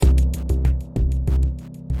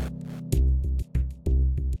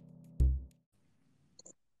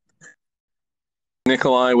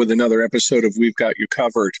Nikolai with another episode of We've Got You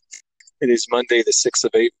Covered. It is Monday, the 6th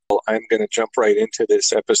of April. I'm going to jump right into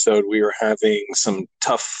this episode. We are having some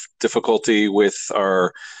tough difficulty with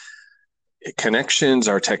our connections,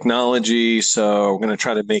 our technology, so we're going to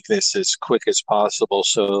try to make this as quick as possible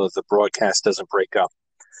so the broadcast doesn't break up.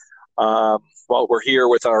 Well, we're here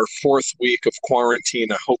with our fourth week of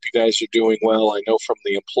quarantine. I hope you guys are doing well. I know from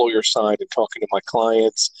the employer side and talking to my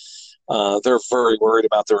clients, they're very worried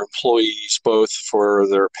about their employees, both for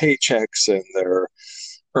their paychecks and their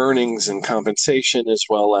earnings and compensation, as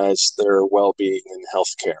well as their well-being and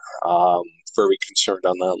healthcare. Very concerned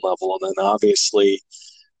on that level. And then obviously,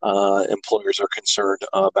 employers are concerned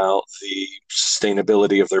about the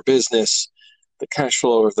sustainability of their business, the cash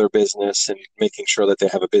flow of their business, and making sure that they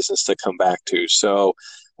have a business to come back to. So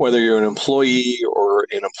whether you're an employee or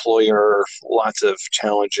an employer, lots of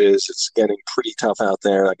challenges. It's getting pretty tough out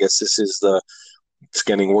there. I guess this is it's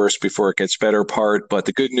getting worse before it gets better part. But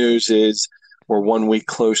the good news is we're 1 week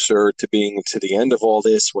closer to being to the end of all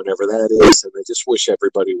this, whenever that is. And I just wish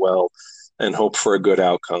everybody well and hope for a good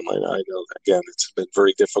outcome. I know, again, it's been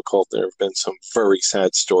very difficult. There have been some very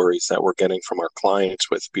sad stories that we're getting from our clients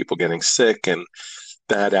with people getting sick and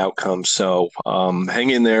bad outcomes. So hang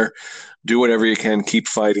in there, do whatever you can, keep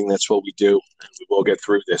fighting. That's what we do, and we will get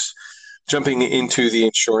through this. Jumping into the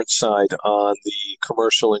insurance side, on the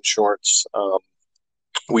commercial insurance,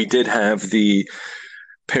 we did have the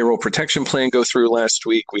payroll protection plan go through last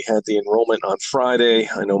week. We had the enrollment on Friday.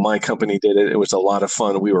 I know my company did it. It was a lot of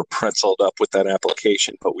fun. We were pretzeled up with that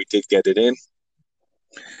application, but we did get it in.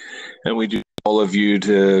 And we do all of you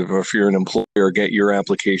to, or if you're an employer, get your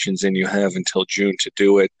applications in. You have until June to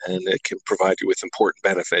do it, and it can provide you with important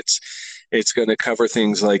benefits. It's going to cover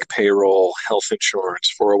things like payroll, health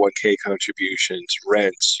insurance, 401k contributions,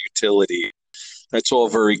 rents, utility. That's all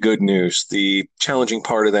very good news. The challenging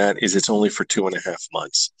part of that is it's only for 2.5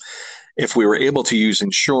 months. If we were able to use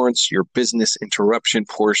insurance, your business interruption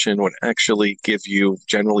portion would actually give you,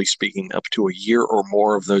 generally speaking, up to a year or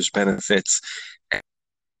more of those benefits.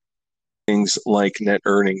 Things like net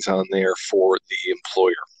earnings on there for the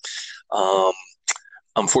employer.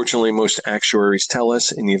 Unfortunately, most actuaries tell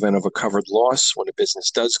us in the event of a covered loss, when a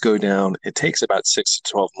business does go down, it takes about 6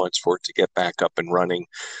 to 12 months for it to get back up and running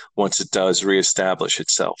once it does reestablish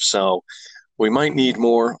itself. So we might need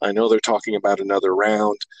more. I know they're talking about another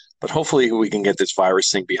round, but hopefully we can get this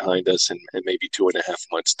virus thing behind us, and maybe 2.5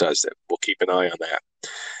 months does it. We'll keep an eye on that.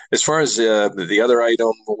 As far as the other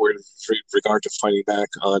item with regard to fighting back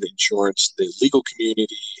on insurance, the legal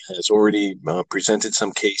community has already presented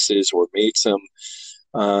some cases or made some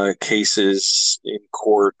cases in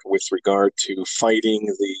court with regard to fighting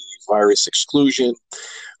the virus exclusion.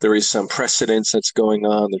 There is some precedence that's going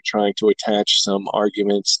on. They're trying to attach some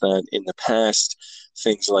arguments that in the past,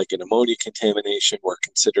 things like an ammonia contamination were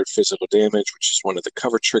considered physical damage, which is one of the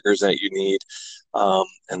cover triggers that you need,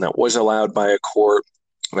 and that was allowed by a court.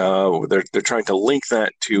 They're trying to link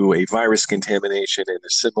that to a virus contamination in a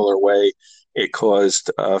similar way. It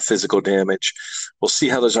caused physical damage. We'll see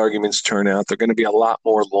how those arguments turn out. They're going to be a lot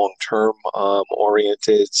more long-term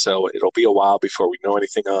oriented, so it'll be a while before we know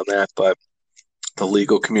anything on that. But the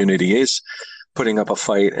legal community is putting up a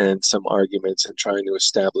fight and some arguments and trying to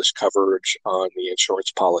establish coverage on the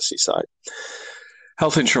insurance policy side.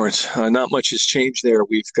 Health insurance, not much has changed there.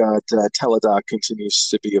 We've got Teladoc continues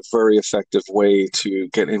to be a very effective way to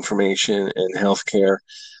get information and healthcare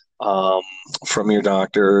from your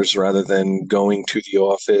doctors rather than going to the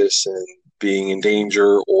office and being in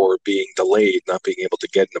danger or being delayed, not being able to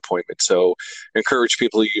get an appointment. So encourage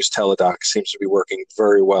people to use Teladoc. Seems to be working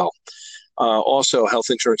very well. Also, health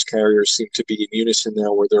insurance carriers seem to be in unison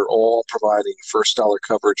now where they're all providing first dollar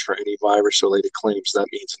coverage for any virus-related claims. That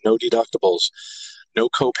means no deductibles, no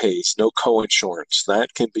co-pays, no co-insurance.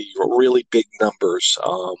 That can be really big numbers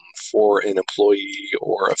for an employee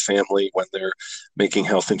or a family when they're making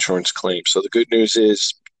health insurance claims. So the good news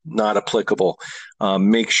is not applicable.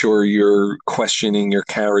 Make sure you're questioning your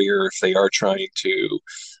carrier if they are trying to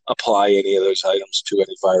apply any of those items to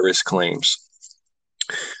any virus claims.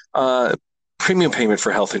 Premium payment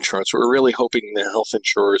for health insurance. We're really hoping the health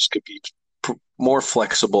insurers could be more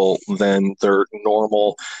flexible than their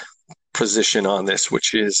normal position on this,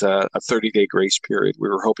 which is a 30-day grace period. We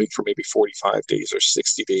were hoping for maybe 45 days or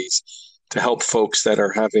 60 days to help folks that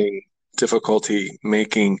are having difficulty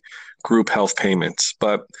making group health payments.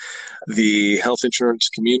 But the health insurance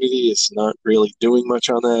community is not really doing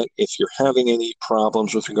much on that. If you're having any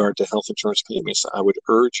problems with regard to health insurance payments, I would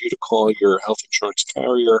urge you to call your health insurance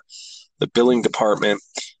carrier, the billing department,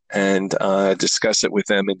 and discuss it with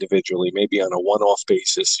them individually. Maybe on a one-off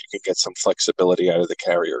basis, you can get some flexibility out of the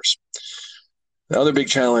carriers. The other big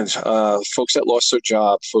challenge, folks that lost their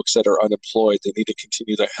job, folks that are unemployed, they need to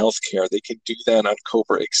continue their health care. They can do that on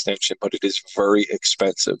Cobra Extension, but it is very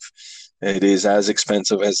expensive. It is as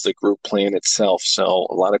expensive as the group plan itself. So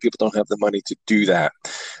a lot of people don't have the money to do that.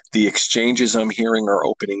 The exchanges I'm hearing are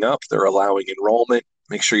opening up. They're allowing enrollment.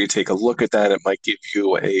 Make sure you take a look at that. It might give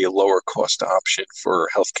you a lower cost option for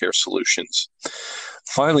healthcare solutions.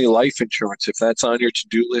 Finally, life insurance. If that's on your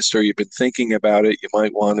to-do list or you've been thinking about it, you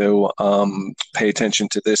might want to pay attention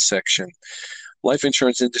to this section. Life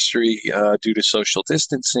insurance industry, due to social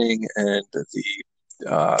distancing and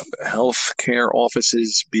the health care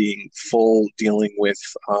offices being full, dealing with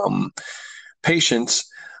patients,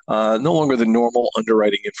 no longer the normal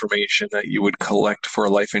underwriting information that you would collect for a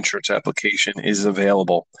life insurance application is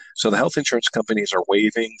available. So the health insurance companies are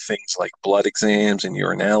waiving things like blood exams and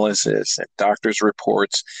urinalysis and doctor's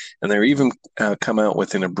reports, and they're even come out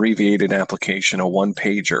with an abbreviated application, a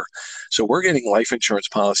one-pager. So we're getting life insurance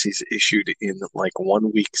policies issued in like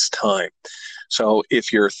 1 week's time. So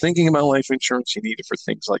if you're thinking about life insurance, you need it for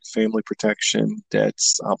things like family protection,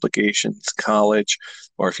 debts, obligations, college,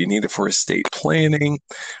 or if you need it for estate planning,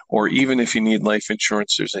 or even if you need life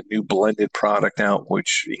insurance, there's a new blended product out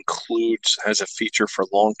which has a feature for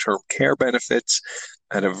long-term care benefits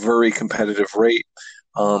at a very competitive rate.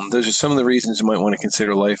 Those are some of the reasons you might want to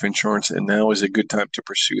consider life insurance, and now is a good time to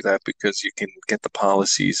pursue that because you can get the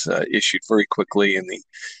policies issued very quickly, and the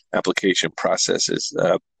application process is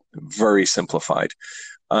very simplified.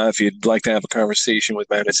 If you'd like to have a conversation with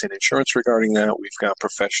Madison Insurance regarding that, we've got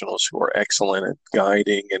professionals who are excellent at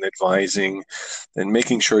guiding and advising and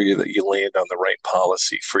making sure that you land on the right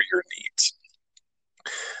policy for your needs.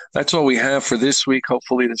 That's all we have for this week.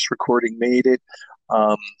 Hopefully this recording made it.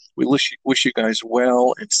 We wish you guys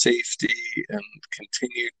well and safety and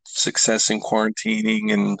continued success in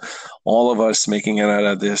quarantining, and all of us making it out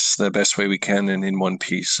of this the best way we can and in one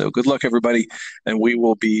piece. So good luck, everybody. And we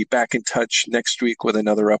will be back in touch next week with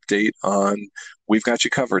another update on We've Got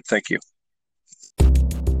You Covered. Thank you.